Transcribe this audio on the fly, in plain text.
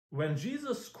When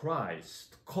Jesus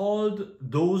Christ called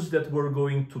those that were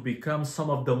going to become some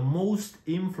of the most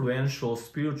influential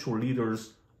spiritual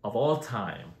leaders of all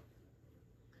time,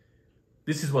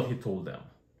 this is what he told them.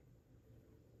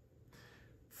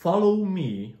 Follow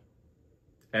me,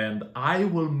 and I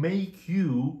will make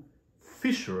you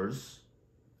fishers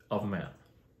of men.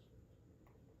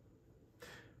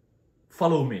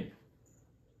 Follow me.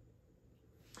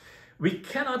 We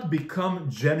cannot become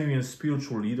genuine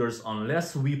spiritual leaders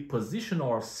unless we position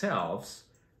ourselves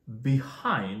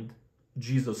behind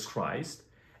Jesus Christ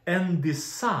and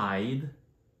decide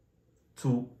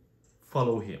to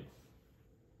follow him.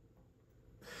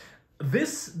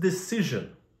 This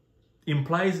decision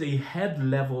implies a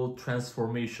head-level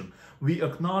transformation. We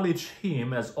acknowledge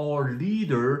him as our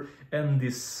leader and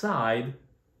decide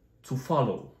to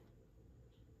follow.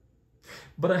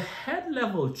 But a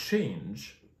head-level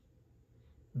change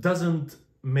doesn't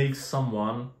make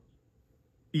someone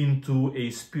into a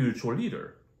spiritual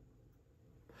leader.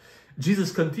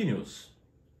 Jesus continues,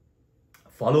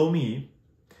 follow me,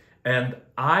 and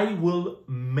I will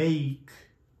make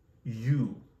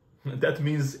you. That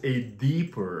means a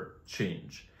deeper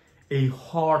change, a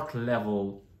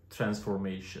heart-level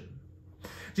transformation.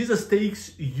 Jesus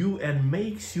takes you and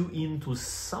makes you into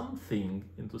something,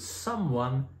 into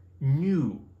someone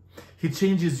new. He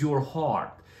changes your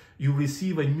heart. You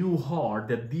receive a new heart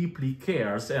that deeply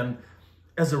cares, and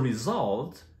as a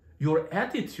result, your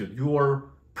attitude, your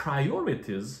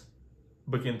priorities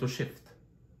begin to shift.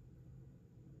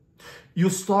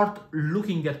 You start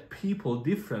looking at people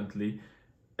differently,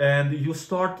 and you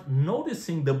start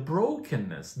noticing the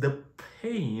brokenness, the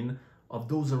pain of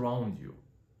those around you.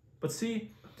 But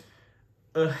see,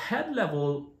 a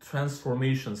head-level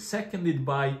transformation seconded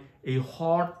by a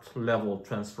heart-level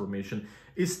transformation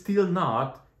is still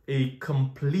not a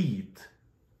complete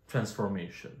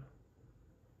transformation.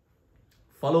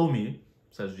 Follow me,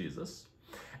 says Jesus,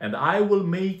 and I will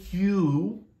make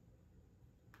you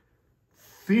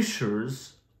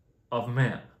fishers of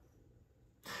men.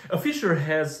 A fisher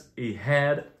has a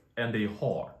head and a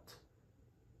heart,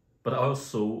 but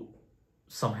also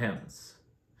some hands.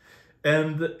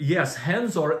 And yes,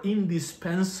 hands are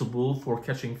indispensable for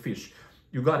catching fish.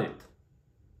 You got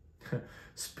it.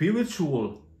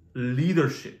 Spiritual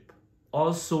leadership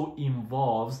also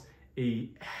involves a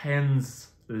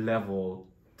hands-level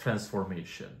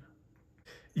transformation.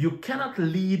 You cannot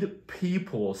lead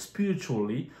people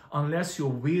spiritually unless you're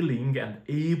willing and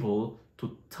able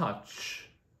to touch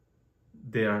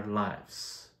their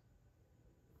lives.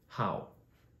 How?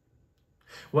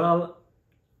 Well,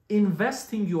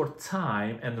 investing your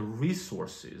time and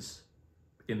resources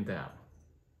in them.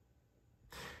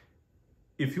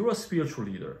 If you're a spiritual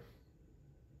leader,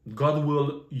 God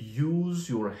will use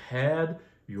your head,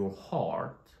 your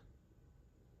heart,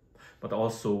 but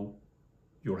also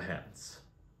your hands.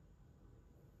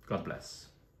 God bless.